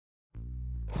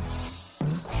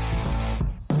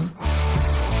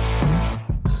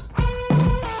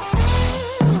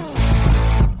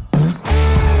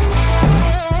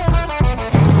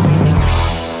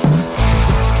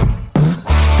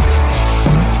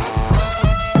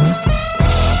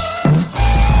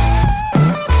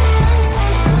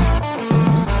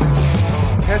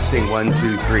Testing 1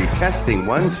 2 3. Testing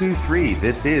 1 2 3.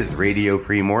 This is Radio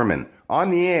Free Mormon on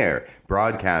the air,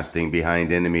 broadcasting behind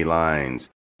enemy lines.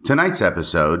 Tonight's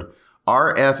episode: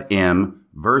 RFM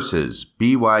versus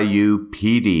BYU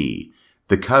PD.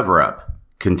 The cover-up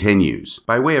continues.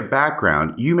 By way of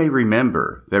background, you may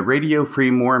remember that Radio Free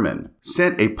Mormon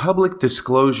sent a public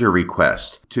disclosure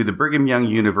request to the Brigham Young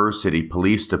University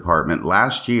Police Department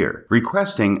last year,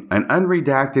 requesting an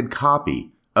unredacted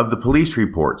copy of the police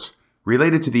reports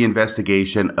related to the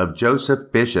investigation of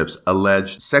Joseph Bishop's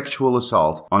alleged sexual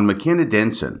assault on McKenna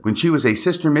Denson when she was a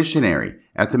sister missionary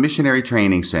at the Missionary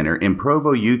Training Center in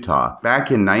Provo, Utah,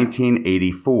 back in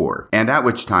 1984, and at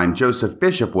which time Joseph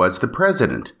Bishop was the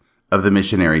president of the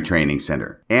Missionary Training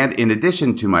Center. And in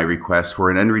addition to my request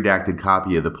for an unredacted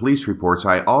copy of the police reports,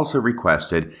 I also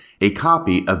requested a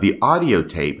copy of the audio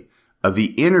tape of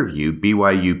the interview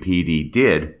BYU PD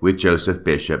did with Joseph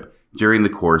Bishop during the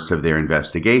course of their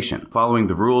investigation. Following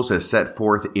the rules as set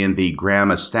forth in the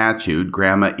GRAMA statute,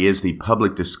 GRAMA is the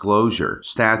Public Disclosure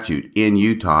Statute in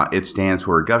Utah. It stands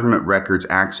for Government Records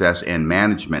Access and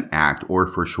Management Act, or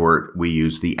for short, we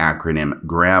use the acronym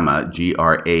GRAMA,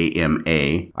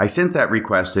 G-R-A-M-A. I sent that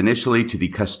request initially to the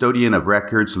Custodian of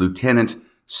Records, Lieutenant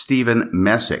Stephen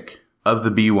Messick of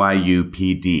the BYU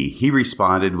PD. He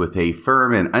responded with a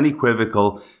firm and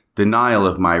unequivocal denial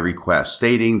of my request,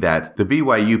 stating that the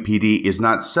BYU PD is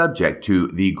not subject to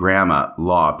the GRAMA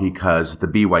law because the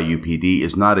BYU PD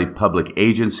is not a public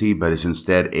agency, but is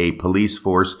instead a police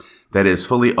force that is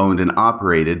fully owned and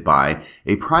operated by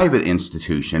a private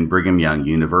institution, Brigham Young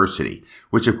University,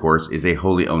 which of course is a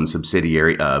wholly owned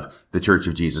subsidiary of the Church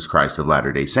of Jesus Christ of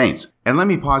Latter-day Saints. And let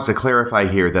me pause to clarify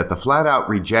here that the flat-out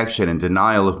rejection and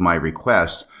denial of my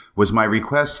request was my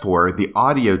request for the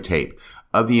audio tape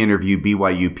of the interview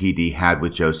BYU PD had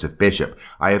with Joseph Bishop.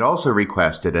 I had also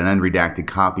requested an unredacted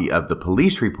copy of the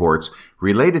police reports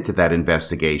related to that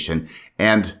investigation,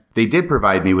 and they did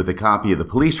provide me with a copy of the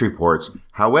police reports.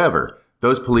 However,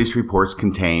 those police reports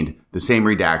contained the same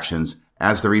redactions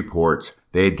as the reports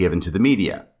they had given to the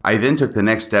media. I then took the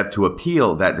next step to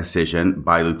appeal that decision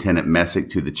by Lieutenant Messick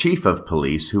to the Chief of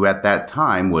Police, who at that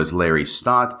time was Larry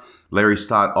Stott. Larry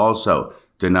Stott also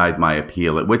denied my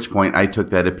appeal, at which point I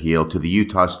took that appeal to the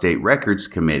Utah State Records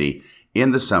Committee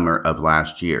in the summer of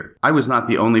last year. I was not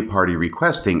the only party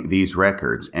requesting these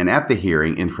records, and at the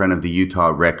hearing in front of the Utah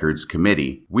Records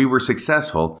Committee, we were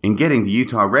successful in getting the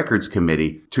Utah Records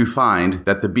Committee to find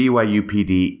that the BYU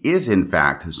PD is in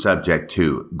fact subject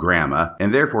to GRAMA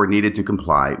and therefore needed to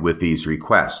comply with these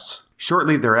requests.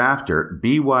 Shortly thereafter,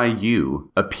 BYU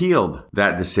appealed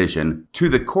that decision to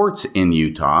the courts in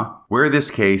Utah, where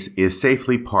this case is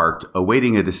safely parked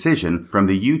awaiting a decision from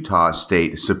the Utah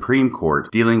State Supreme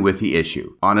Court dealing with the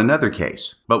issue on another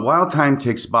case. But while time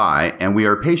ticks by and we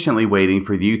are patiently waiting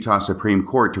for the Utah Supreme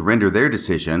Court to render their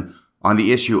decision on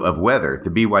the issue of whether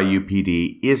the BYU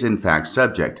PD is in fact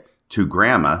subject to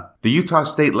GRAMA, the Utah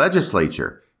State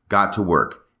Legislature got to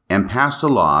work and passed a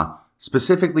law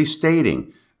specifically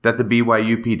stating that the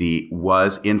BYU PD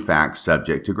was in fact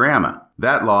subject to GRAMA.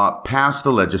 That law passed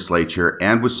the legislature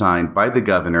and was signed by the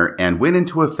governor and went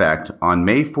into effect on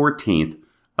May 14th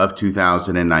of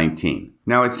 2019.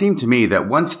 Now, it seemed to me that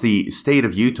once the state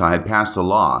of Utah had passed a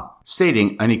law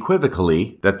stating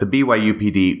unequivocally that the BYU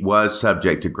PD was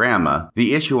subject to GRAMA,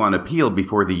 the issue on appeal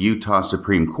before the Utah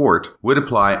Supreme Court would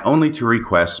apply only to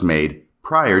requests made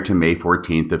prior to May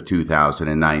 14th of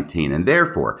 2019, and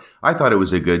therefore I thought it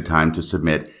was a good time to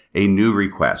submit a new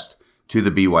request to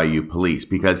the BYU police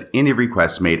because any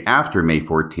requests made after May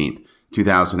 14th,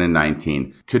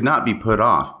 2019 could not be put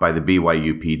off by the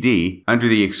BYU PD under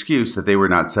the excuse that they were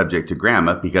not subject to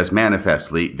GRAMA because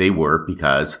manifestly they were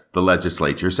because the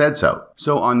legislature said so.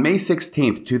 So on May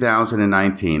 16th,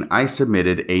 2019, I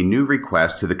submitted a new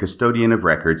request to the Custodian of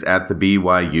Records at the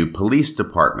BYU Police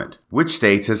Department, which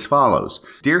states as follows: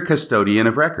 Dear Custodian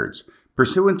of Records,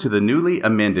 pursuant to the newly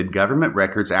amended Government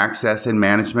Records Access and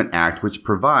Management Act, which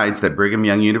provides that Brigham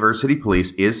Young University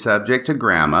Police is subject to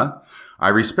GRAMA, I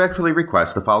respectfully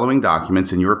request the following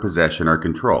documents in your possession or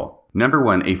control. Number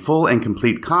 1, a full and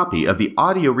complete copy of the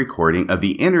audio recording of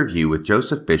the interview with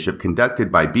Joseph Bishop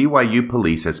conducted by BYU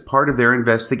Police as part of their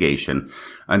investigation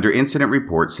under Incident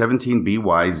Report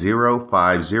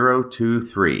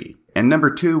 17BY05023. And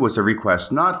number 2 was a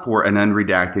request not for an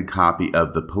unredacted copy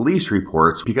of the police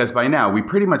reports, because by now we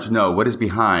pretty much know what is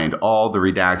behind all the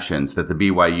redactions that the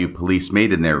BYU police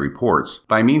made in their reports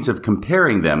by means of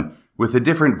comparing them with the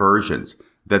different versions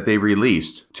that they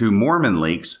released to Mormon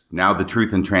Leaks, now the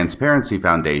Truth and Transparency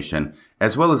Foundation,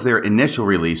 as well as their initial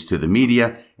release to the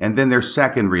media and then their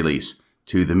second release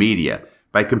to the media.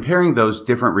 By comparing those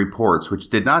different reports, which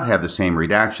did not have the same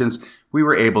redactions, we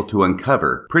were able to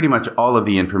uncover pretty much all of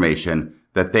the information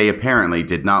that they apparently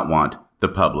did not want the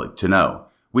public to know.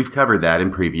 We've covered that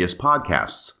in previous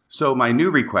podcasts. So my new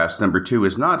request, number 2,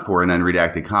 is not for an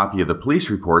unredacted copy of the police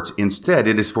reports. Instead,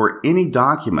 it is for any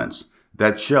documents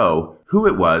that show who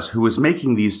it was who was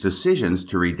making these decisions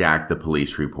to redact the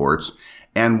police reports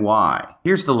and why.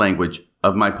 Here's the language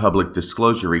of my public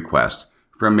disclosure request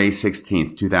from May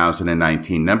 16th,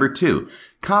 2019. Number 2,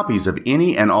 copies of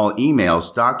any and all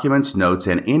emails, documents, notes,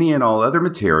 and any and all other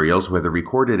materials, whether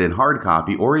recorded in hard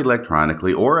copy or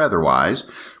electronically or otherwise,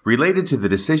 related to the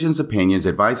decisions, opinions,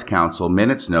 advice, counsel,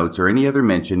 minutes, notes, or any other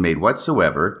mention made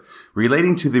whatsoever,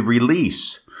 relating to the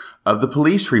release of the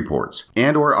police reports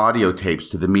and or audio tapes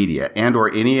to the media and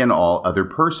or any and all other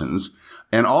persons,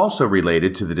 and also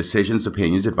related to the decisions,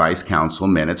 opinions, advice, counsel,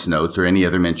 minutes, notes, or any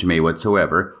other mention made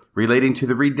whatsoever, relating to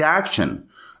the redaction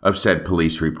of said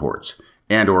police reports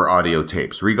and or audio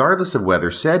tapes, regardless of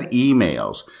whether said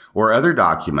emails or other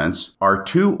documents are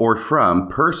to or from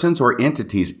persons or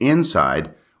entities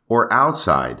inside or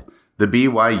outside the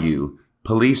BYU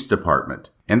Police Department.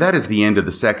 And that is the end of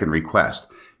the second request.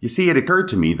 You see, it occurred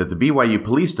to me that the BYU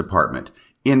Police Department,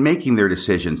 in making their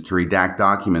decisions to redact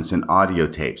documents and audio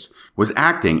tapes, was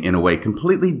acting in a way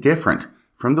completely different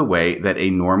from the way that a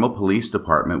normal police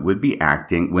department would be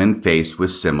acting when faced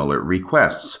with similar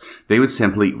requests. They would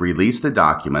simply release the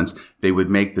documents. They would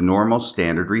make the normal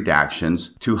standard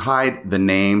redactions to hide the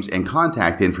names and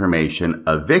contact information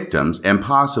of victims and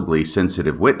possibly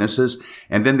sensitive witnesses,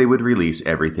 and then they would release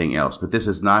everything else. But this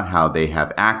is not how they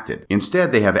have acted.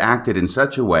 Instead, they have acted in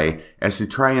such a way as to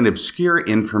try and obscure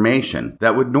information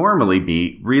that would normally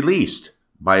be released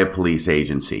by a police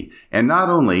agency. And not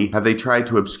only have they tried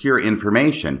to obscure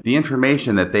information, the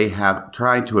information that they have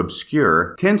tried to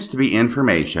obscure tends to be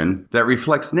information that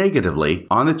reflects negatively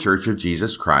on the Church of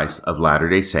Jesus Christ of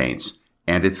Latter-day Saints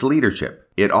and its leadership.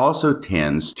 It also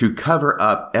tends to cover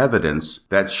up evidence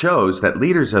that shows that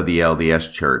leaders of the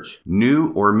LDS Church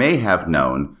knew or may have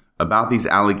known about these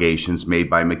allegations made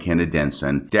by McKenna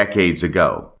Denson decades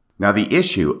ago. Now, the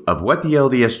issue of what the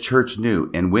LDS Church knew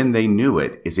and when they knew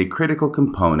it is a critical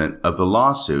component of the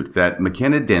lawsuit that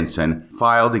McKenna Denson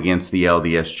filed against the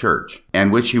LDS Church,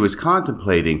 and which he was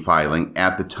contemplating filing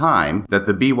at the time that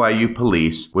the BYU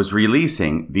police was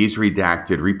releasing these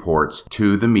redacted reports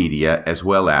to the media as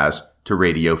well as to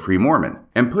Radio Free Mormon.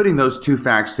 And putting those two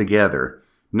facts together,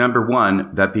 number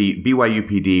 1, that the BYU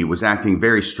PD was acting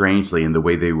very strangely in the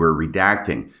way they were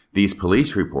redacting these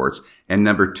police reports, and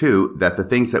number 2, that the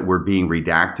things that were being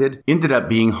redacted ended up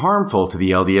being harmful to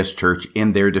the LDS Church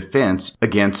in their defense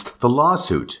against the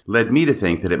lawsuit, led me to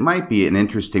think that it might be an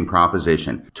interesting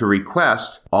proposition to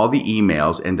request all the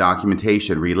emails and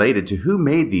documentation related to who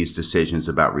made these decisions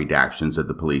about redactions of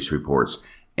the police reports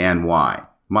and why.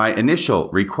 My initial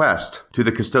request to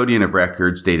the custodian of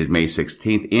records dated May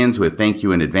 16th ends with thank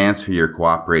you in advance for your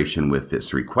cooperation with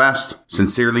this request.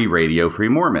 Sincerely, Radio Free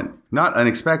Mormon. Not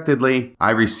unexpectedly,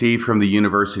 I received from the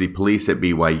University Police at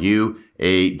BYU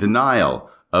a denial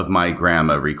of my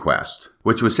grandma request,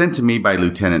 which was sent to me by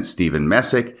Lieutenant Stephen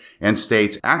Messick and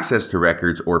states access to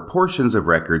records or portions of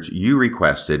records you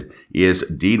requested is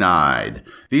denied.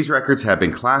 These records have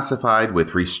been classified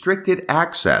with restricted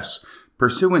access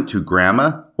pursuant to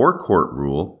grandma or court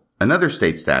rule, another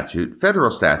state statute,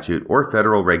 or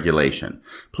federal regulation.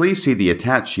 Please see the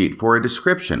attached sheet for a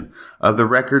description of the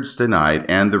records denied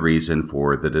and the reason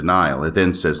for the denial. It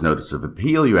then says notice of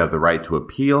appeal. You have the right to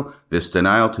appeal this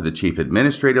denial to the Chief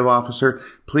Administrative Officer.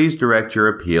 Please direct your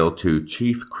appeal to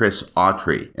Chief Chris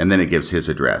Autry. And then it gives his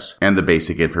address and the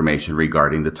basic information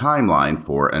regarding the timeline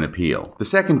for an appeal. The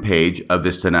second page of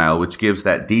this denial, which gives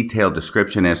that detailed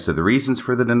description as to the reasons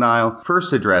for the denial,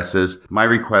 first addresses my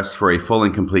request for a full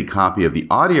and complete copy of the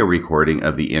audio recording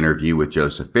of the interview with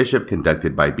Joseph Bishop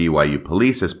conducted by BYU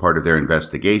Police as part of their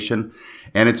investigation.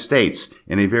 And it states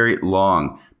in a very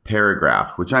long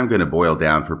paragraph, which I'm going to boil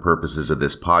down for purposes of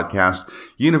this podcast,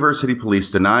 University Police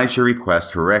denies your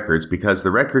request for records because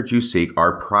the records you seek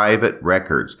are private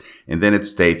records. And then it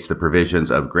states the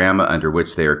provisions of grandma under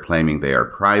which they are claiming they are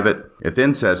private. It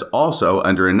then says also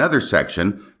under another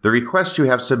section, the request you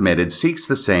have submitted seeks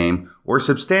the same or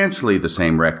substantially the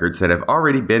same records that have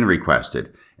already been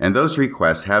requested. and those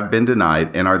requests have been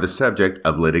denied and are the subject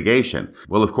of litigation.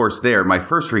 Well, of course, my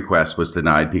first request was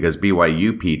denied because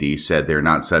BYU PD said they're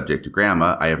not subject to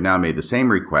GRAMA. I have now made the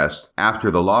same request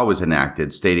after the law was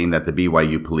enacted stating that the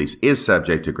BYU police is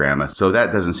subject to GRAMA, so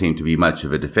that doesn't seem to be much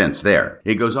of a defense there.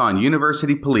 It goes on,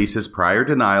 University Police's prior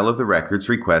denial of the records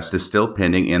request is still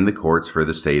pending in the courts for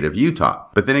the state of Utah.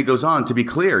 But then it goes on, to be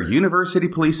clear, University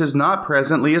Police is not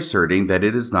presently asserting that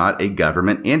it is not a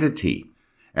government entity,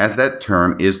 as that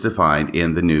term is defined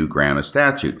in the new GRAMA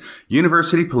statute.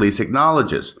 University Police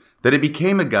acknowledges that it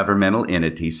became a governmental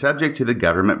entity subject to the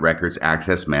Government Records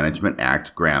Access Management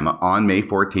Act, GRAMA, on May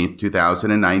 14,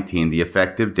 2019, the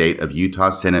effective date of Utah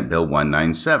Senate Bill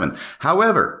 197.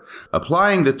 However,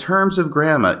 applying the terms of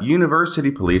GRAMA,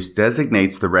 University Police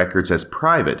designates the records as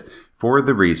private for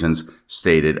the reasons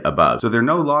stated above. So they're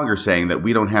no longer saying that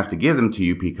we don't have to give them to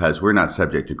you because we're not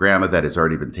subject to GRAMA. That has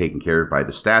already been taken care of by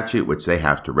the statute, which they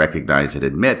have to recognize and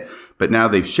admit. But now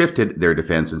they've shifted their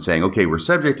defense and saying, okay, we're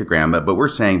subject to GRAMA, but we're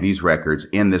saying these records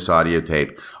in this audio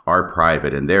tape are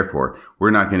private, and therefore we're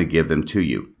not going to give them to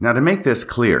you. Now, to make this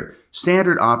clear,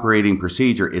 standard operating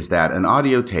procedure is that an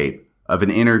audio tape of an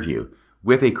interview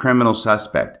with a criminal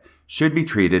suspect should be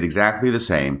treated exactly the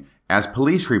same as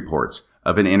police reports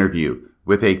of an interview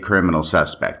with a criminal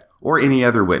suspect or any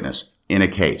other witness in a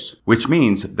case, which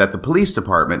means that the police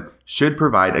department should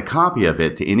provide a copy of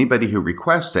it to anybody who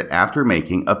requests it after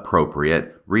making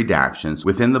appropriate redactions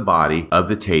within the body of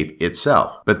the tape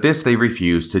itself. But this they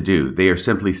refuse to do. They are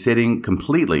simply sitting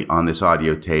completely on this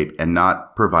audio tape and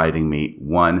not providing me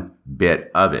one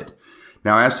bit of it.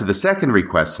 Now, as to the second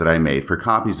request that I made for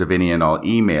copies of any and all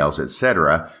emails,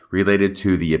 etc., related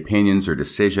to the opinions or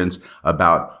decisions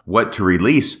about what to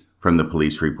release from the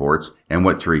police reports and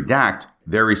what to redact,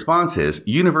 their response is,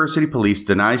 University Police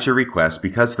denies your request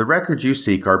because the records you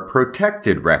seek are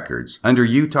protected records under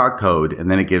Utah Code, and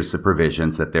then it gives the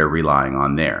provisions that they're relying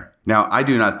on there. Now, I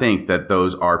do not think that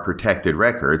those are protected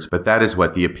records, but that is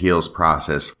what the appeals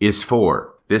process is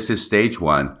for. This is stage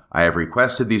one. I have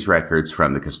requested these records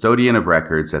from the custodian of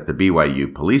records at the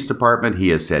BYU Police Department. He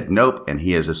has said nope, and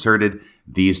he has asserted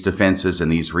these defenses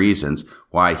and these reasons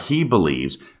why he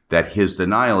believes that his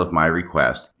denial of my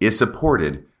request is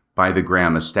supported by the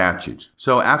GRAMA statute.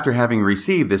 So after having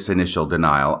received this initial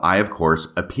denial, I, of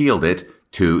course, appealed it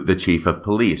to the chief of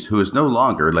police, who is no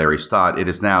longer Larry Stott. It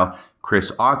is now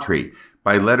Chris Autry.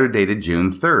 By letter dated June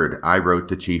 3rd, I wrote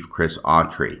to Chief Chris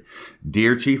Autry.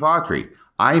 Dear Chief Autry,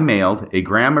 I mailed a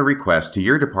GRAMA request to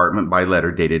your department by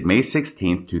letter dated May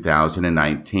 16,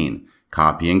 2019.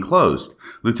 Copy enclosed.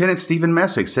 Lieutenant Stephen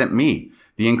Messick sent me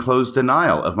the enclosed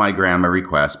denial of my GRAMA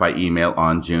request by email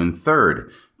on June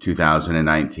 3,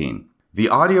 2019. The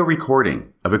audio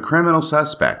recording of a criminal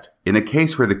suspect in a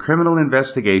case where the criminal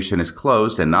investigation is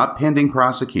closed and not pending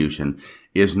prosecution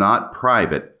is not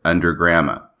private under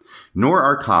GRAMA, nor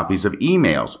are copies of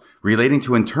emails relating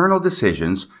to internal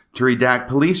decisions to redact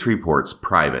police reports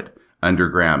private under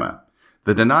GRAMA.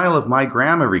 The denial of my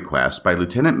GRAMA request by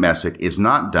Lieutenant Messick is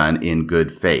not done in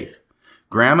good faith.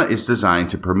 GRAMA is designed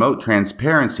to promote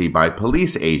transparency by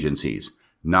police agencies,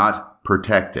 not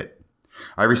protect it.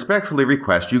 I respectfully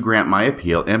request you grant my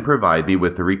appeal and provide me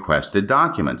with the requested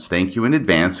documents. Thank you in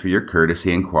advance for your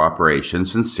courtesy and cooperation.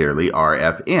 Sincerely,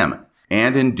 RFM.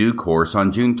 And in due course,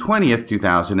 on June 20th,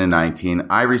 2019,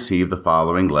 I received the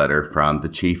following letter from the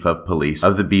Chief of Police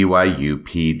of the BYU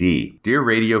PD. Dear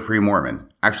Radio Free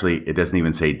Mormon. Actually, it doesn't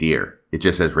even say dear. It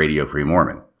just says Radio Free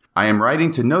Mormon. I am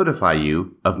writing to notify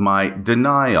you of my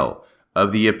denial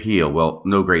of the appeal. Well,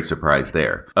 no great surprise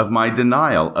there. Of my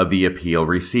denial of the appeal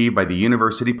received by the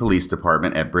University Police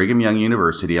Department at Brigham Young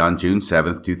University on June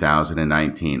 7th,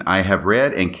 2019. I have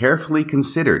read and carefully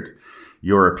considered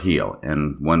your appeal,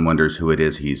 and one wonders who it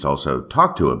is he's also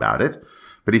talked to about it.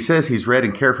 But he says he's read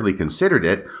and carefully considered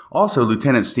it. Also,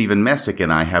 Lieutenant Stephen Messick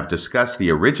and I have discussed the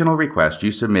original request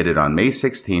you submitted on May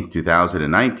 16,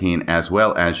 2019, as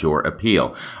well as your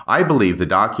appeal. I believe the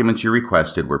documents you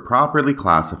requested were properly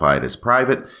classified as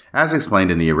private, as explained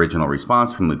in the original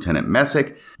response from Lieutenant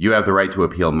Messick. You have the right to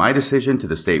appeal my decision to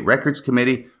the State Records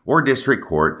Committee or District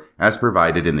Court, as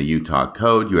provided in the Utah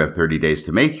Code. You have 30 days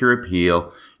to make your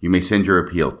appeal. You may send your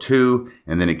appeal to,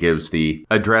 and then it gives the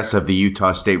address of the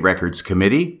Utah State Records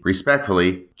Committee.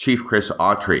 Respectfully, Chief Chris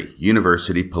Autry,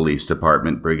 University Police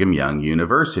Department, Brigham Young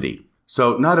University.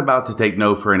 So, not about to take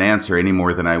no for an answer any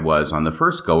more than I was on the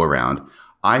first go-around,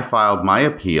 I filed my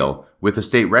appeal with the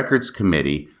State Records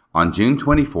Committee on June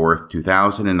 24th,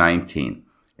 2019.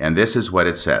 And this is what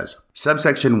it says.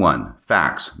 Subsection 1.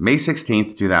 Facts. May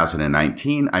 16,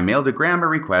 2019, I mailed a Grandma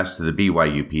request to the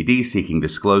BYU PD seeking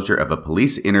disclosure of a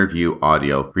police interview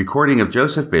audio recording of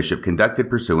Joseph Bishop conducted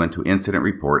pursuant to incident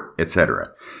report,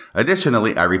 etc.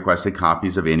 Additionally, I requested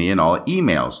copies of any and all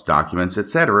emails, documents,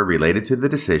 etc. related to the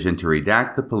decision to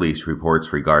redact the police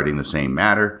reports regarding the same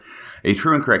matter. A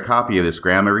true and correct copy of this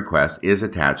Grandma request is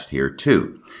attached here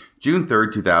too. June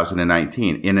 3,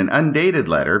 2019, in an undated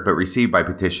letter, but received by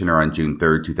petitioner on June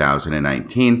 3,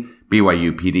 2019,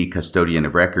 BYU PD Custodian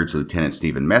of Records Lieutenant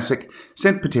Stephen Messick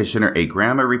sent petitioner a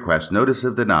Grandma request notice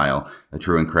of denial, a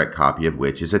true and correct copy of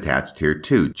which is attached here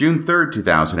too. June 3,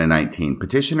 2019,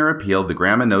 petitioner appealed the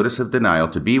Grandma notice of denial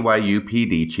to BYU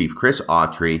PD Chief Chris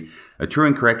Autry, a true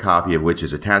and correct copy of which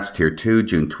is attached here too.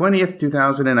 June 20th,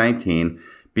 2019,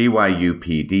 BYU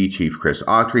PD Chief Chris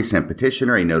Autry sent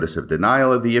petitioner a notice of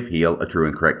denial of the appeal, a true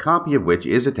and correct copy of which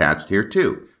is attached here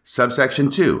too. Subsection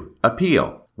 2.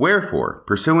 Appeal. Wherefore,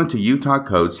 pursuant to Utah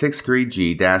Code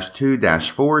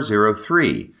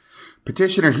 63G-2-403,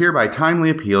 petitioner hereby timely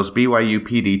appeals BYU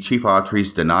PD Chief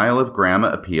Autry's denial of Grandma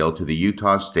appeal to the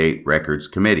Utah State Records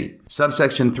Committee.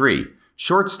 Subsection 3.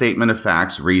 Short statement of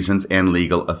facts, reasons, and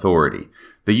legal authority.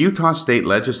 The Utah State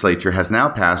Legislature has now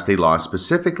passed a law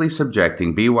specifically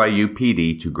subjecting BYU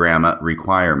PD to Grandma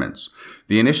requirements.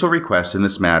 The initial request in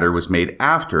this matter was made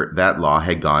after that law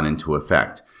had gone into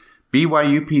effect.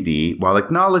 BYU PD, while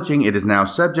acknowledging it is now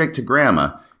subject to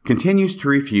Grandma, continues to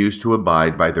refuse to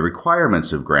abide by the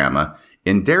requirements of Grandma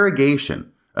in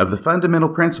derogation of the fundamental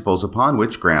principles upon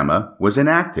which Grandma was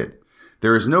enacted.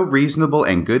 There is no reasonable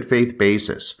and good faith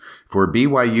basis for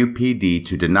BYU PD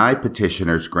to deny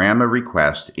petitioner's Grandma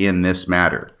request in this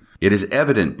matter. It is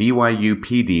evident BYU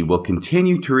PD will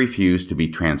continue to refuse to be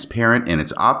transparent in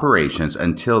its operations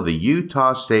until the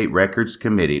Utah State Records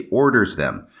Committee orders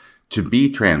them to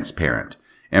be transparent,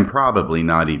 and probably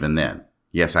not even then.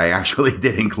 Yes, I actually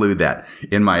did include that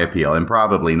in my appeal, and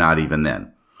probably not even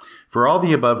then. For all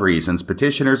the above reasons,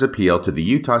 petitioner's appeal to the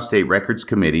Utah State Records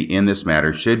Committee in this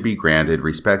matter should be granted.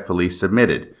 Respectfully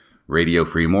submitted. Radio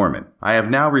Free Mormon. I have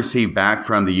now received back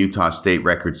from the Utah State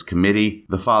Records Committee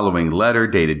the following letter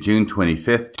dated June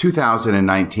 25th,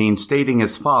 2019, stating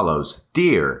as follows.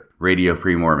 Dear Radio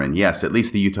Free Mormon. Yes, at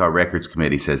least the Utah Records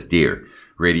Committee says dear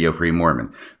Radio Free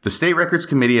Mormon. The State Records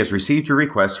Committee has received your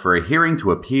request for a hearing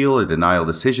to appeal a denial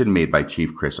decision made by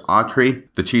Chief Chris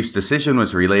Autry. The Chief's decision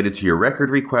was related to your record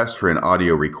request for an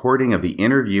audio recording of the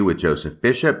interview with Joseph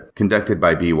Bishop conducted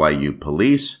by BYU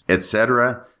Police,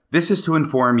 etc. This is to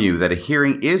inform you that a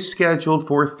hearing is scheduled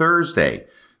for Thursday,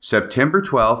 September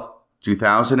 12th,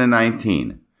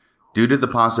 2019. Due to the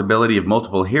possibility of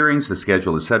multiple hearings, the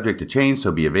schedule is subject to change,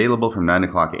 so be available from 9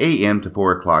 o'clock a.m. to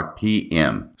 4 o'clock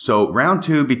p.m. So round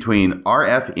 2 between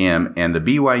RFM and the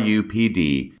BYU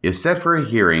PD is set for a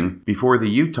hearing before the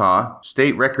Utah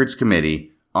State Records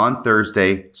Committee on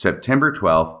Thursday, September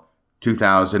 12th,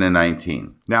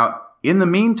 2019. Now, in the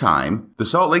meantime, the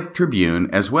Salt Lake Tribune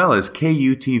as well as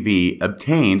KUTV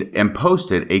obtained and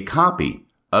posted a copy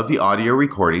of the audio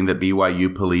recording that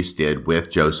BYU Police did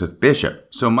with Joseph Bishop.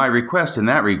 So my request in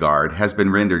that regard has been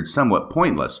rendered somewhat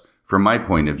pointless from my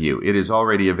point of view. It is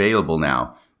already available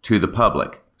now to the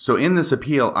public. So in this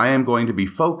appeal, I am going to be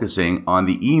focusing on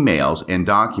the emails and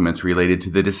documents related to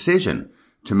the decision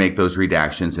to make those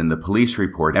redactions in the police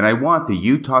report. And I want the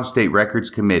Utah State Records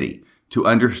Committee to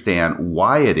understand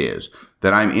why it is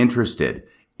that I'm interested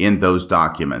in those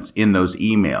documents, in those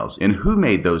emails, and who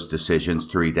made those decisions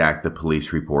to redact the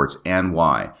police reports and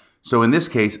why. So in this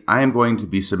case, I am going to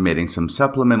be submitting some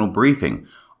supplemental briefing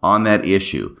on that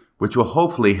issue, which will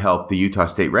hopefully help the Utah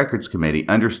State Records Committee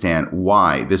understand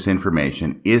why this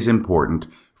information is important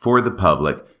for the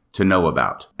public to know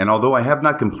about. And although I have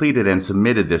not completed and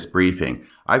submitted this briefing,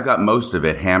 I've got most of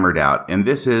it hammered out, and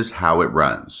this is how it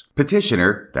runs.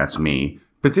 Petitioner, that's me,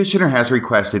 petitioner has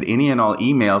requested any and all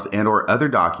emails and or other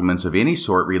documents of any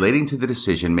sort relating to the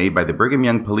decision made by the Brigham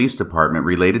Young Police Department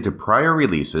related to prior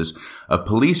releases of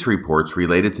police reports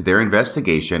related to their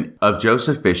investigation of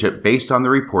Joseph Bishop based on the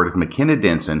report of McKenna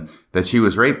Denson that she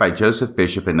was raped by Joseph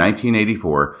Bishop in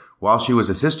 1984 while she was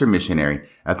a sister missionary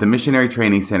at the Missionary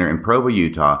Training Center in Provo,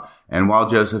 Utah, and while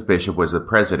Joseph Bishop was the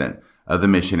president of the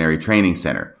Missionary Training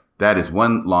Center. That is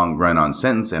one long run-on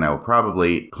sentence, and I will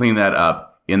probably clean that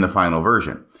up in the final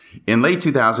version. In late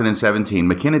 2017,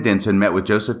 McKenna Denson met with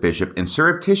Joseph Bishop and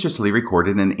surreptitiously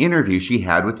recorded an interview she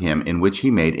had with him in which he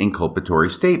made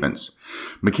inculpatory statements.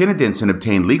 McKenna Denson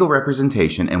obtained legal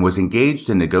representation and was engaged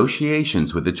in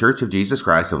negotiations with the Church of Jesus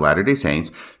Christ of Latter-day Saints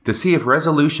to see if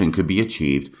resolution could be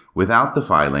achieved without the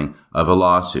filing of a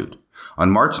lawsuit. On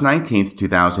March 19,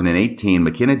 2018,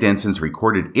 McKenna Denson's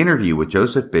recorded interview with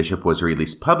Joseph Bishop was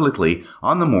released publicly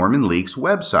on the Mormon League's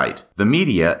website. The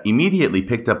media immediately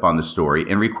picked up on the story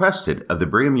and requested of the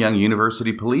Brigham Young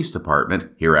University Police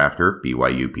Department, hereafter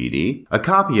BYUPD, a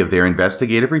copy of their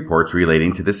investigative reports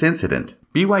relating to this incident.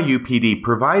 BYUPD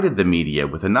provided the media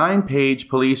with a 9-page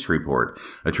police report,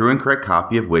 a true and correct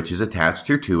copy of which is attached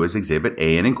hereto as Exhibit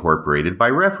A and incorporated by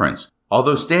reference.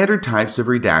 Although standard types of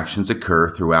redactions occur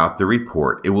throughout the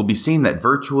report, it will be seen that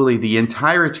virtually the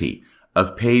entirety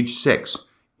of page 6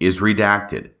 is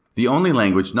redacted. The only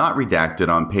language not redacted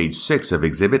on page 6 of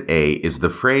Exhibit A is the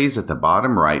phrase at the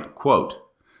bottom right, quote, ...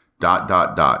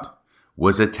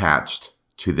 was attached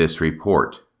to this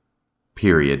report.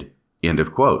 Period. End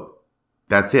of quote.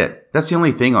 That's it. That's the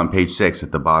only thing on page 6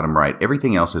 at the bottom right.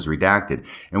 Everything else is redacted.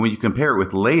 And when you compare it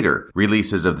with later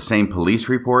releases of the same police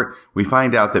report, we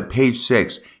find out that page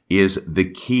 6 is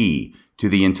the key to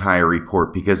the entire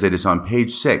report because it is on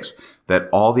page 6 that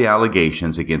all the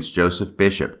allegations against Joseph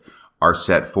Bishop are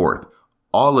set forth.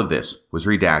 All of this was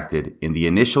redacted in the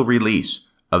initial release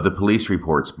of the police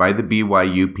reports by the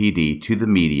BYUPD to the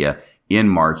media in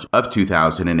March of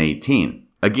 2018.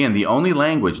 Again, the only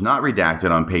language not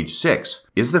redacted on page 6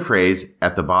 is the phrase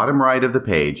at the bottom right of the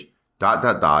page, ...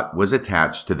 was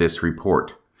attached to this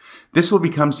report. This will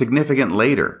become significant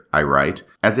later, I write,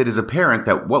 as it is apparent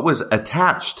that what was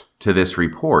attached to this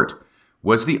report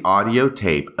was the audio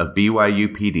tape of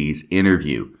BYUPD's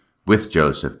interview with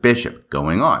Joseph Bishop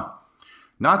going on.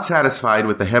 Not satisfied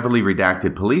with the heavily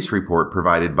redacted police report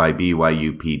provided by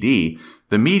BYUPD,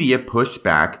 the media pushed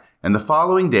back and the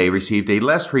following day received a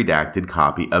less redacted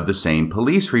copy of the same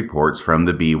police reports from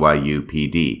the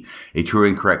BYUPD, a true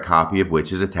and correct copy of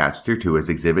which is attached hereto as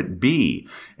Exhibit B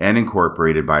and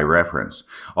incorporated by reference.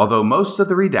 Although most of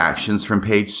the redactions from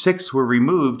page 6 were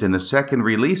removed in the second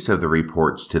release of the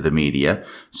reports to the media,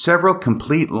 several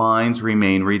complete lines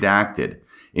remain redacted,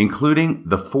 including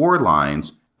the 4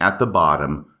 lines at the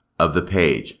bottom of the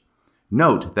page.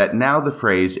 Note that now the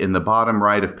phrase in the bottom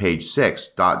right of page 6, ...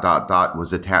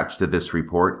 was attached to this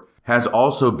report, has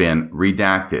also been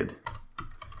redacted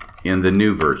in the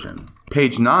new version.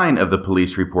 Page 9 of the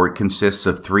police report consists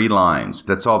of 3 lines.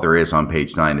 That's all there is on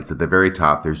page 9. It's at the very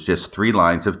top. There's just 3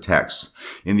 lines of text.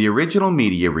 In the original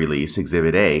media release,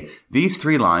 Exhibit A, these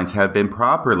 3 lines have been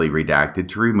properly redacted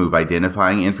to remove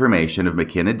identifying information of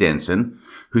McKenna Denson,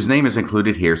 whose name is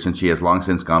included here since she has long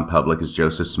since gone public as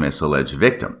Joseph Smith's alleged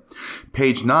victim.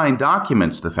 Page 9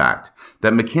 documents the fact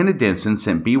that McKenna Denson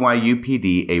sent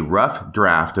BYUPD a rough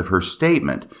draft of her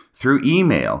statement through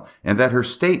email and that her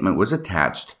statement was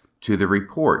attached to the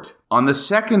report. On the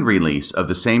second release of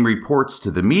the same reports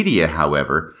to the media,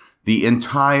 however, the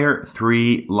entire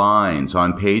 3 lines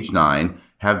on page 9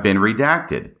 have been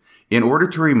redacted in order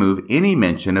to remove any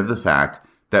mention of the fact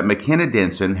that McKenna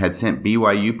Denson had sent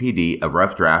BYUPD a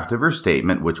rough draft of her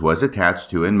statement, which was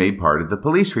attached to and made part of the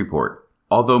police report.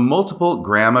 Although multiple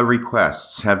GRAMA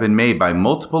requests have been made by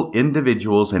multiple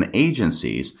individuals and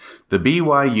agencies, the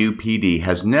BYUPD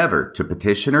has never, to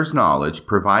petitioner's knowledge,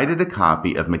 provided a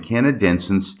copy of McKenna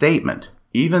Denson's statement,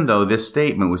 even though this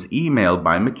statement was emailed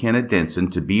by McKenna Denson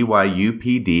to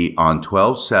BYUPD on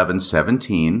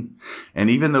 12/7/17, and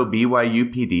even though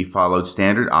BYUPD followed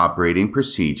standard operating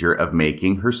procedure of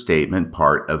making her statement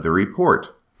part of the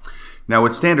report. Now,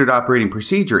 what standard operating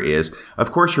procedure is,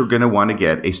 of course, you're going to want to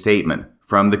get a statement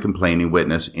from the complaining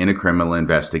witness in a criminal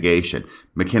investigation.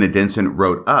 McKenna Denson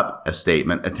wrote up a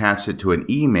statement, attached it to an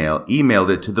email, emailed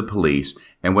it to the police,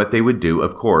 and what they would do,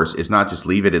 of course, is not just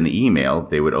leave it in the email.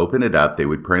 They would open it up, they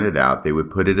would print it out, they would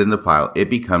put it in the file. It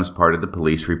becomes part of the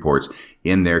police reports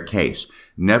in their case.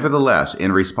 Nevertheless,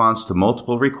 in response to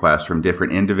multiple requests from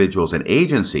different individuals and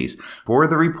agencies for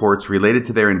the reports related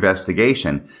to their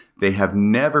investigation, they have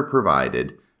never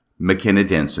provided McKenna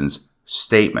Denson's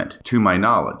statement, to my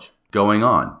knowledge. Going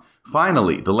on.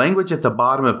 Finally, the language at the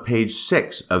bottom of page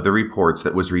 6 of the reports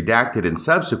that was redacted in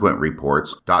subsequent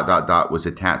reports, ... was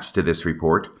attached to this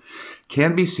report,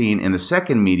 can be seen in the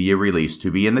second media release to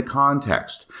be in the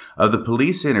context of the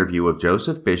police interview of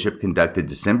Joseph Bishop conducted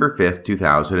December 5th,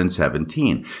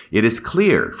 2017. It is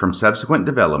clear from subsequent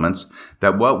developments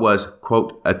that what was,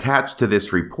 quote, attached to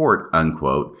this report,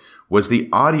 unquote, was the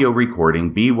audio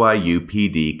recording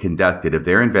BYUPD conducted of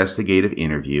their investigative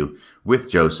interview with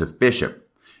Joseph Bishop.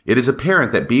 It is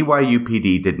apparent that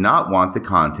BYUPD did not want the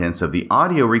contents of the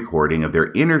audio recording of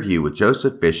their interview with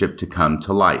Joseph Bishop to come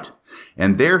to light,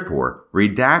 and therefore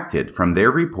redacted from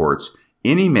their reports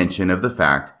any mention of the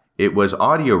fact it was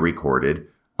audio recorded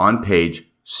on page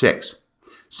 6.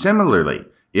 Similarly,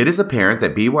 it is apparent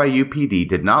that BYUPD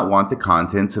did not want the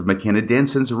contents of McKenna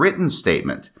Denson's written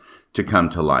statement to come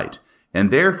to light,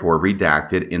 and therefore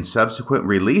redacted in subsequent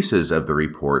releases of the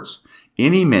reports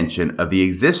any mention of the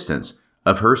existence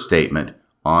of her statement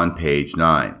on page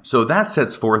 9. So that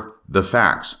sets forth the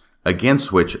facts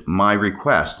against which my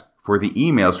request for the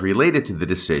emails related to the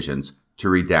decisions to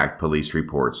redact police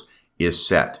reports is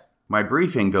set. My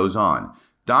briefing goes on.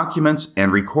 Documents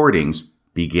and recordings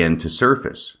begin to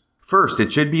surface. First,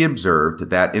 it should be observed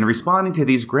that in responding to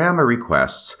these GRAMA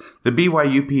requests, the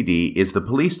BYUPD is the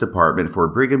police department for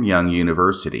Brigham Young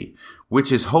University,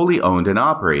 which is wholly owned and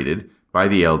operated by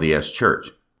the LDS Church.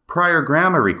 Prior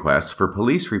GRAMA requests for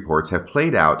police reports have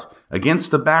played out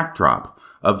against the backdrop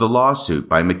of the lawsuit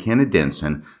by McKenna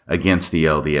Denson against the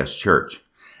LDS Church.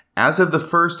 As of the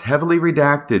first heavily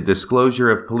redacted disclosure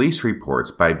of police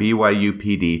reports by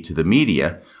BYUPD to the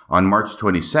media on March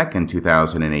 22,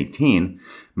 2018,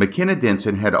 McKenna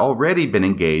Denson had already been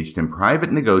engaged in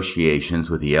private negotiations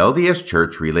with the LDS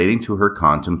Church relating to her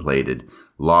contemplated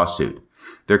lawsuit.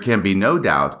 There can be no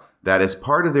doubt that as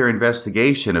part of their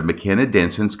investigation of McKenna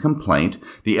Denson's complaint,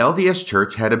 the LDS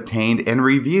Church had obtained and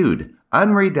reviewed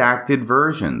unredacted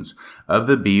versions of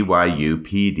the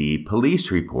BYUPD police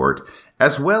report,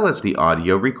 as well as the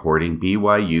audio recording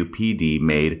BYUPD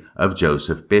made of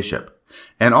Joseph Bishop,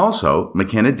 and also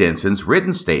McKenna Denson's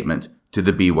written statement to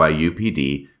the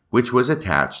BYUPD, which was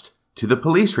attached to the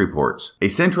police reports. A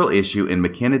central issue in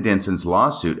McKenna Denson's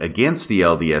lawsuit against the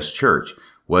LDS Church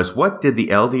was what did the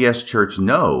LDS Church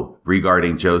know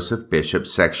regarding Joseph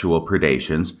Bishop's sexual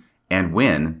predations, and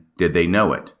when did they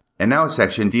know it? And now a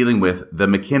section dealing with the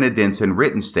McKenna Denson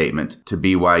written statement to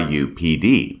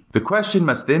BYUPD. The question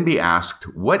must then be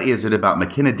asked, what is it about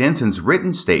McKenna Denson's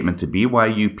written statement to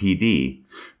BYUPD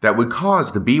that would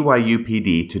cause the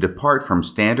BYUPD to depart from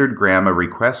standard GRAMA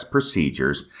request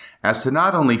procedures as to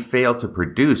not only fail to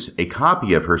produce a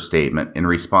copy of her statement in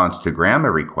response to GRAMA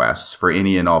requests for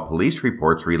any and all police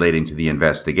reports relating to the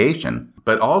investigation,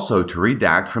 but also to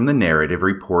redact from the narrative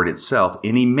report itself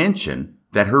any mention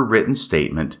that her written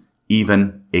statement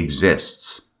even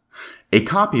exists. A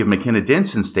copy of McKenna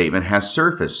Denson's statement has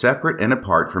surfaced separate and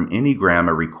apart from any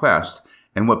GRAMA request,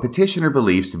 and what petitioner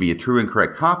believes to be a true and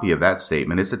correct copy of that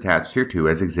statement is attached hereto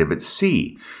as Exhibit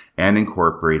C and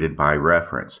incorporated by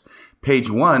reference. Page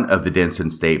 1 of the Denson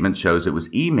statement shows it was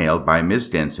emailed by Ms.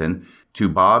 Denson to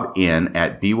Bob N.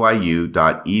 at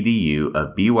byu.edu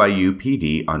of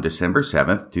BYUPD on December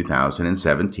 7,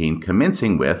 2017,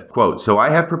 commencing with, quote, "So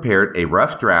I have prepared a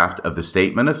rough draft of the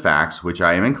statement of facts, which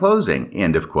I am enclosing,"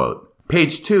 end of quote.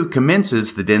 Page 2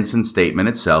 commences the Denson statement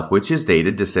itself, which is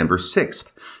dated December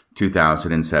 6,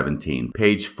 2017.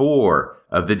 Page 4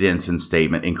 of the Denson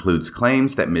statement includes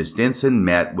claims that Ms. Denson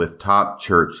met with top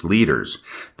church leaders.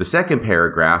 The second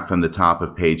paragraph from the top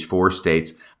of page 4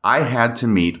 states, "I had to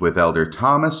meet with Elder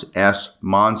Thomas S.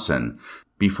 Monson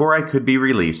before I could be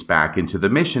released back into the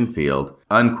mission field,"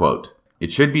 unquote.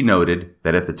 It should be noted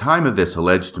that at the time of this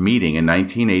alleged meeting in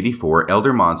 1984,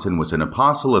 Elder Monson was an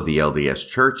apostle of the LDS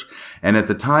Church, and at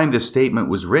the time this statement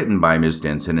was written by Ms.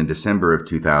 Denson in December of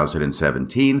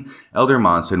 2017, Elder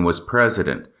Monson was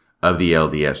president of the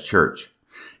LDS Church.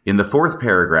 In the fourth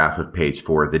paragraph of page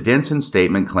 4, the Denson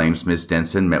statement claims Ms.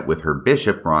 Denson met with her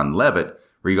bishop, Ron Levitt,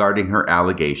 regarding her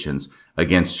allegations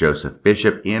against Joseph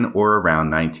Bishop in or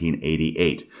around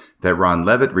 1988, that Ron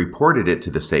Levitt reported it to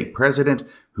the stake president,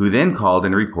 who then called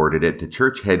and reported it to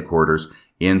church headquarters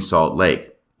in Salt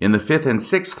Lake. In the fifth and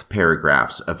sixth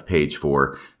paragraphs of page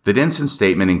 4, the Denson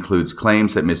statement includes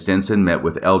claims that Ms. Denson met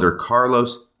with Elder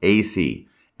Carlos A.C.,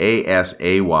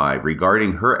 ASAY,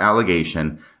 regarding her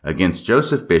allegation against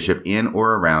Joseph Bishop in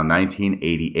or around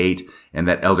 1988, and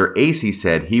that Elder A.C.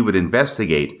 said he would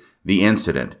investigate the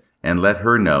incident and let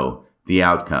her know the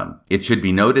outcome. It should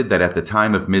be noted that at the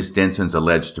time of Ms. Denson's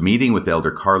alleged meeting with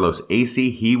Elder Carlos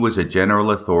A.C., he was a general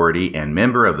authority and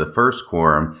member of the first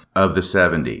quorum of the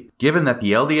 70. Given that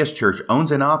the LDS Church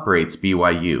owns and operates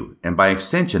BYU, and by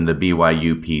extension the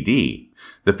BYUPD,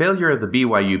 the failure of the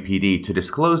BYUPD to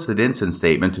disclose the Denson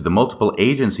statement to the multiple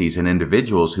agencies and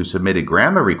individuals who submitted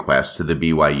GRAMA requests to the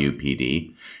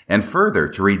BYUPD, and further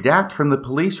to redact from the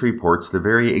police reports the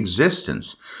very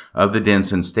existence of the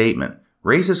Denson statement,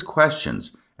 raises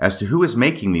questions as to who is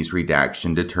making these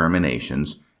redaction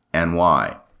determinations and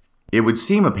why. It would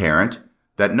seem apparent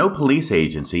that no police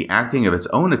agency acting of its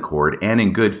own accord and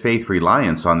in good faith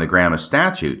reliance on the GRAMA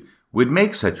statute would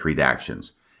make such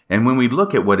redactions. And when we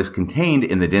look at what is contained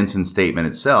in the Denson statement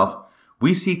itself,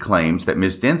 we see claims that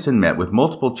Ms. Denson met with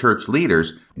multiple church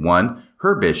leaders, 1,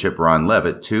 her bishop, Ron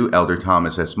Levitt, 2, Elder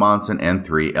Thomas S. Monson, and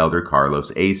 3, Elder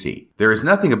Carlos A.C. There is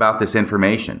nothing about this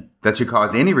information that should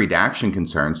cause any redaction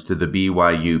concerns to the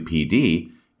BYUPD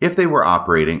if they were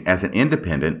operating as an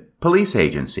independent police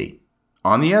agency.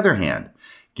 On the other hand,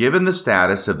 given the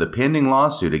status of the pending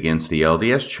lawsuit against the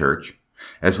LDS Church,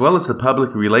 as well as the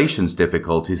public relations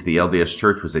difficulties the LDS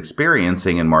Church was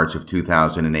experiencing in March of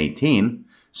 2018,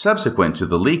 subsequent to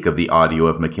the leak of the audio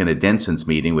of McKenna Denson's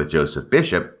meeting with Joseph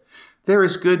Bishop, there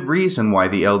is good reason why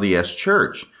the LDS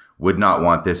Church would not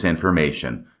want this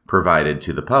information provided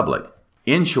to the public.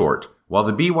 In short, while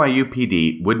the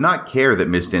BYUPD would not care that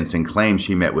Ms. Denson claimed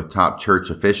she met with top church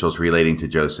officials relating to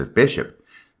Joseph Bishop,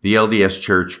 the LDS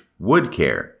Church would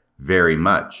care very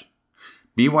much.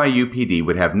 BYUPD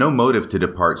would have no motive to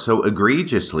depart so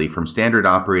egregiously from standard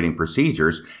operating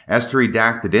procedures as to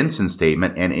redact the Denson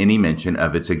statement and any mention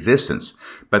of its existence,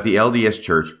 but the LDS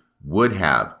Church would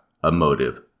have a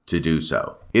motive to do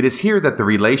so. It is here that the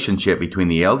relationship between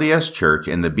the LDS Church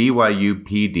and the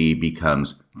BYUPD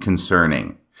becomes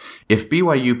concerning. If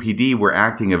BYUPD were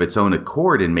acting of its own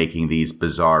accord in making these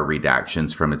bizarre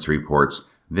redactions from its reports,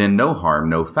 then no harm,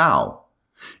 no foul.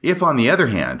 If, on the other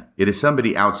hand, it is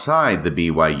somebody outside the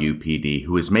BYUPD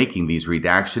who is making these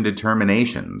redaction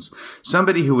determinations,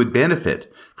 somebody who would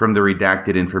benefit from the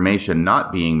redacted information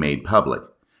not being made public,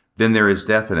 then there is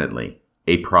definitely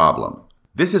a problem.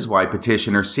 This is why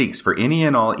petitioner seeks for any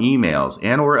and all emails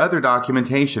and or other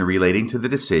documentation relating to the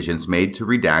decisions made to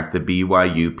redact the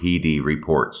BYUPD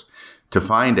reports, to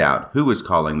find out who is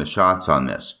calling the shots on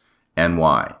this and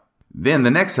why. Then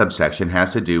the next subsection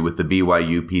has to do with the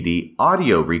BYUPD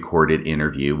audio recorded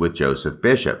interview with Joseph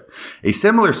Bishop. A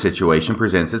similar situation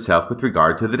presents itself with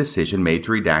regard to the decision made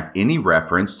to redact any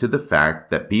reference to the fact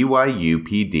that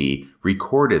BYUPD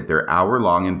recorded their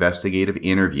hour-long investigative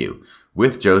interview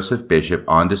with Joseph Bishop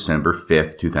on December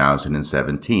 5th,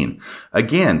 2017.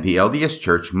 Again, the LDS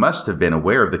Church must have been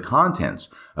aware of the contents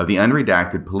of the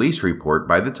unredacted police report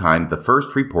by the time the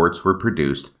first reports were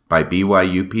produced by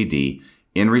BYUPD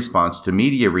in response to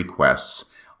media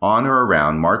requests on or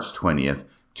around March 20th,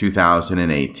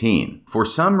 2018. For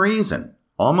some reason,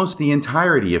 almost the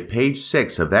entirety of page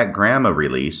 6 of that GRAMA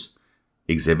release,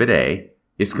 Exhibit A,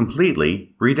 is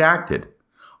completely redacted.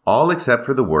 All except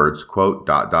for the words, quote, ...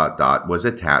 was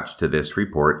attached to this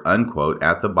report, unquote,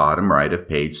 at the bottom right of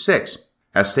page 6.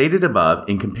 As stated above,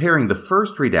 in comparing the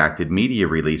first redacted media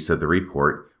release of the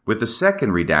report with the second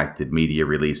redacted media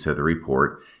release of the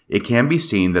report, it can be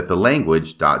seen that the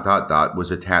language ...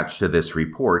 was attached to this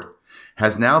report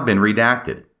has now been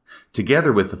redacted,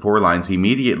 together with the 4 lines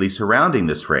immediately surrounding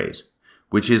this phrase,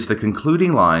 which is the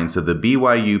concluding lines of the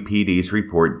BYUPD's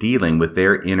report dealing with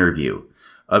their interview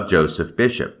of Joseph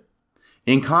Bishop.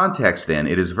 In context, then,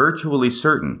 it is virtually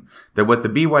certain that what the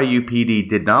BYUPD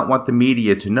did not want the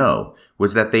media to know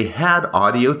was that they had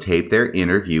audio taped their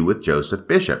interview with Joseph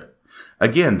Bishop.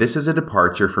 Again, this is a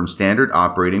departure from standard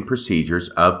operating procedures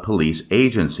of police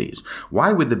agencies.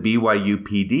 Why would the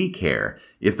BYUPD care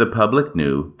if the public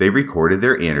knew they recorded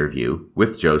their interview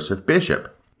with Joseph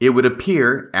Bishop? It would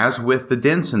appear, as with the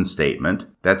Denson statement,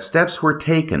 that steps were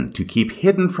taken to keep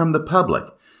hidden from the public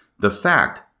the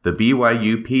fact the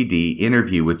BYUPD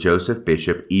interview with Joseph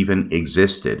Bishop even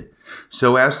existed,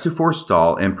 so as to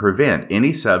forestall and prevent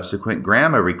any subsequent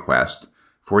GRAMA request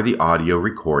for the audio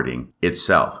recording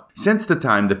itself. Since the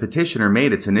time the petitioner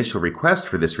made its initial request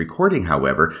for this recording,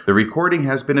 however, the recording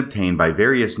has been obtained by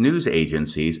various news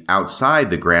agencies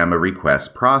outside the GRAMA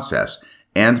request process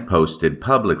and posted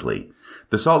publicly.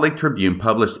 The Salt Lake Tribune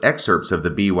published excerpts of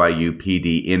the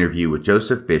BYUPD interview with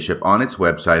Joseph Bishop on its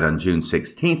website on June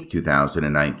 16,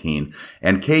 2019,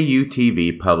 and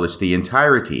KUTV published the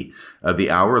entirety of the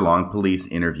hour-long police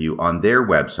interview on their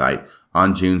website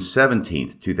on June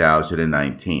 17,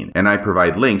 2019, and I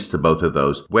provide links to both of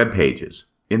those web pages.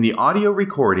 In the audio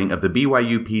recording of the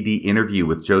BYUPD interview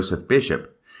with Joseph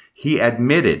Bishop, he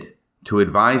admitted to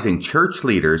advising church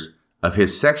leaders of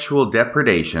his sexual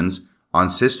depredations on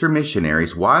sister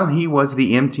missionaries while he was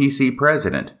the MTC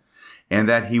president, and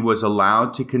that he was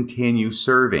allowed to continue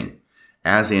serving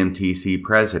as MTC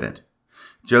president.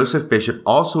 Joseph Bishop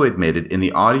also admitted in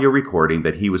the audio recording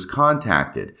that he was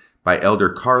contacted by Elder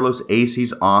Carlos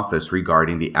Acey's office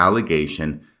regarding the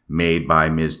allegation made by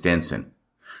Ms. Denson.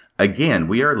 Again,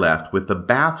 we are left with the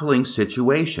baffling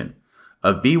situation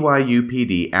of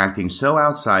BYUPD acting so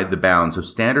outside the bounds of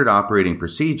standard operating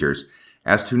procedures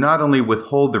as to not only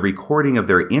withhold the recording of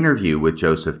their interview with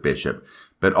Joseph Bishop,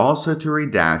 but also to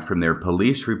redact from their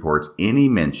police reports any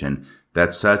mention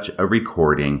that such a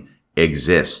recording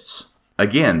exists.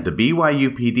 Again, the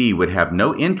BYUPD would have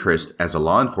no interest as a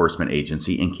law enforcement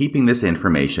agency in keeping this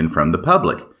information from the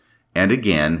public. And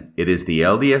again, it is the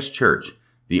LDS Church,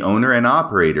 the owner and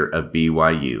operator of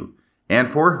BYU, and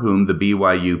for whom the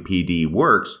BYUPD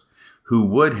works, who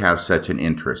would have such an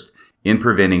interest in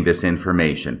preventing this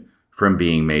information from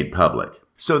being made public.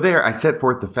 So there, I set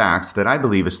forth the facts that I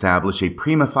believe establish a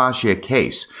prima facie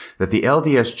case that the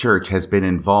LDS Church has been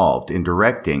involved in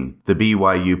directing the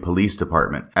BYU Police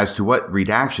Department as to what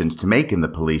redactions to make in the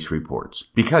police reports,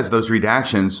 because those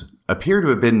redactions appear to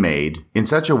have been made in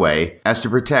such a way as to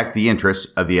protect the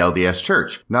interests of the LDS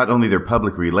Church, not only their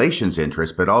public relations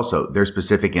interests, but also their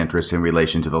specific interests in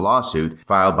relation to the lawsuit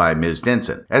filed by Ms.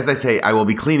 Denson. As I say, I will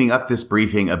be cleaning up this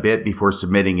briefing a bit before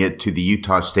submitting it to the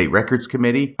Utah State Records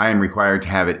Committee. I am required to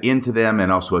have it into them and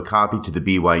also a copy to the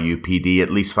BYU PD at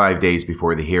least 5 days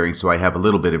before the hearing, so I have a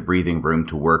little bit of breathing room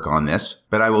to work on this.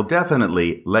 But I will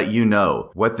definitely let you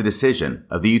know what the decision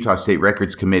of the Utah State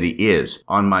Records Committee is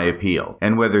on my appeal,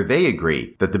 and whether they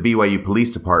agree that the BYU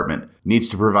Police Department needs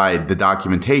to provide the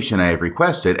documentation I have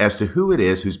requested as to who it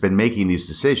is who's been making these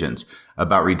decisions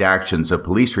about redactions of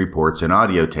police reports and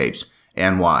audio tapes,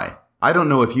 and why. I don't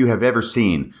know if you have ever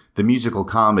seen the musical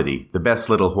comedy, The Best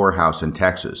Little Whorehouse in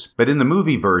Texas, but in the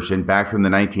movie version back from the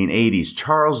 1980s,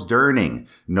 Charles Durning,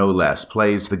 no less,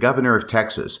 plays the governor of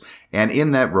Texas, and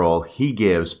in that role, he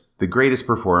gives the greatest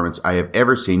performance I have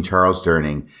ever seen Charles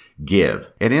Durning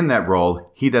give. And in that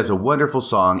role, he does a wonderful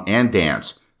song and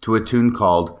dance to a tune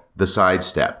called The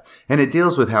Sidestep. And it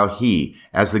deals with how he,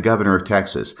 as the governor of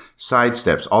Texas,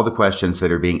 sidesteps all the questions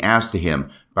that are being asked to him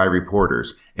by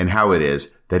reporters and how it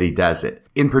is that he does it.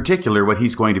 In particular, what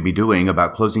he's going to be doing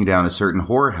about closing down a certain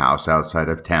whorehouse outside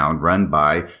of town run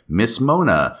by Miss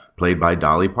Mona, played by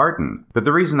Dolly Parton. But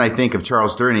the reason I think of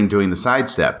Charles Durning doing the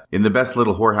sidestep in The Best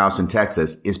Little Whorehouse in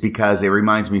Texas is because it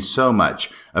reminds me so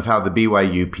much of how the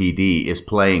BYU PD is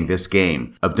playing this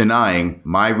game of denying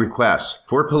my requests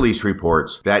for police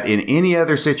reports that in any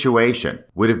other situation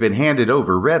would have been handed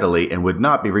over readily and would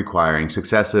not be requiring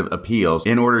successive appeals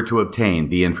in order to obtain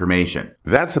the information.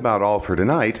 That's about all for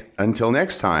tonight. Until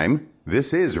next time,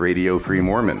 this is Radio Free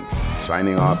Mormon,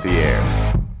 signing off the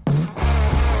air.